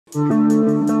This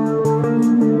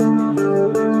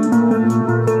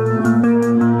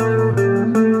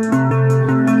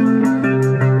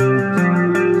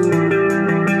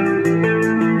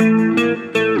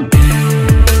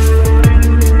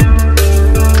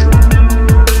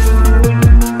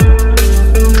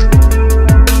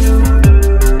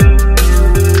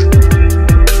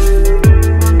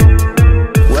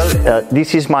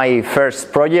is my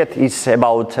first project. It's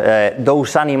about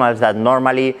those animals that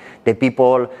normally the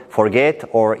people forget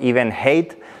or even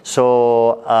hate.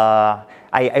 So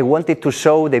I wanted to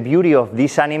show the beauty of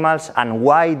these animals and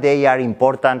why they are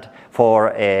important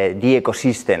for the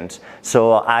ecosystems.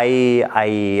 So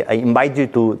I invite you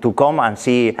to come and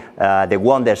see the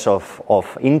wonders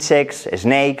of insects,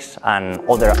 snakes, and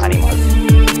other animals.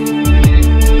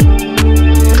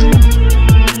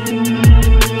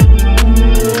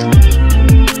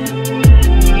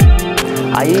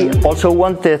 I also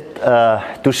wanted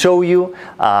to show you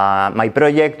my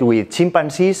project with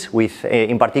chimpanzees,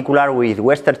 in particular with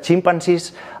western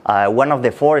chimpanzees, one of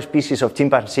the 4 species of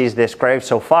chimpanzees described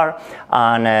so far,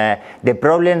 and the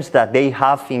problems that they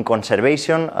have in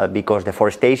conservation because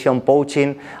deforestation,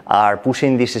 poaching are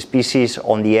pushing this species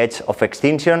on the edge of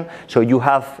extinction. So you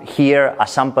have here a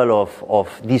sample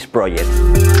of this project.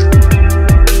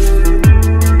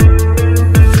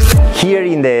 Here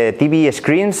in the TV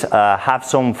screens have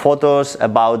some photos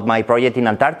about my project in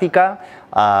Antarctica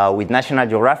with National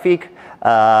Geographic,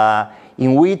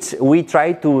 in which we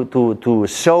try to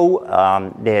show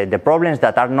the problems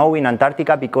that are known in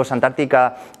Antarctica, because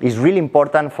Antarctica is really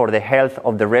important for the health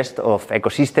of the rest of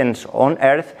ecosystems on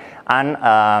Earth.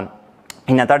 And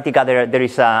in Antarctica there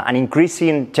is an increase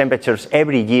in temperatures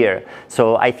every year.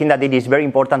 So I think that it is very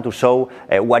important to show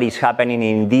what is happening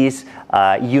in this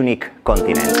unique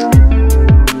continent.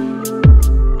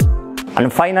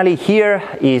 And finally here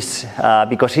is,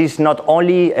 because it's not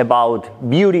only about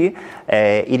beauty,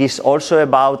 it is also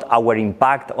about our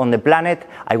impact on the planet,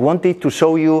 I wanted to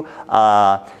show you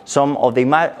some of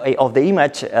the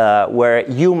image where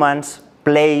humans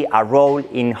play a role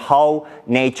in how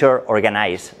nature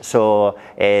organizes. So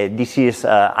this is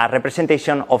a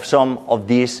representation of some of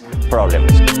these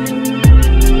problems.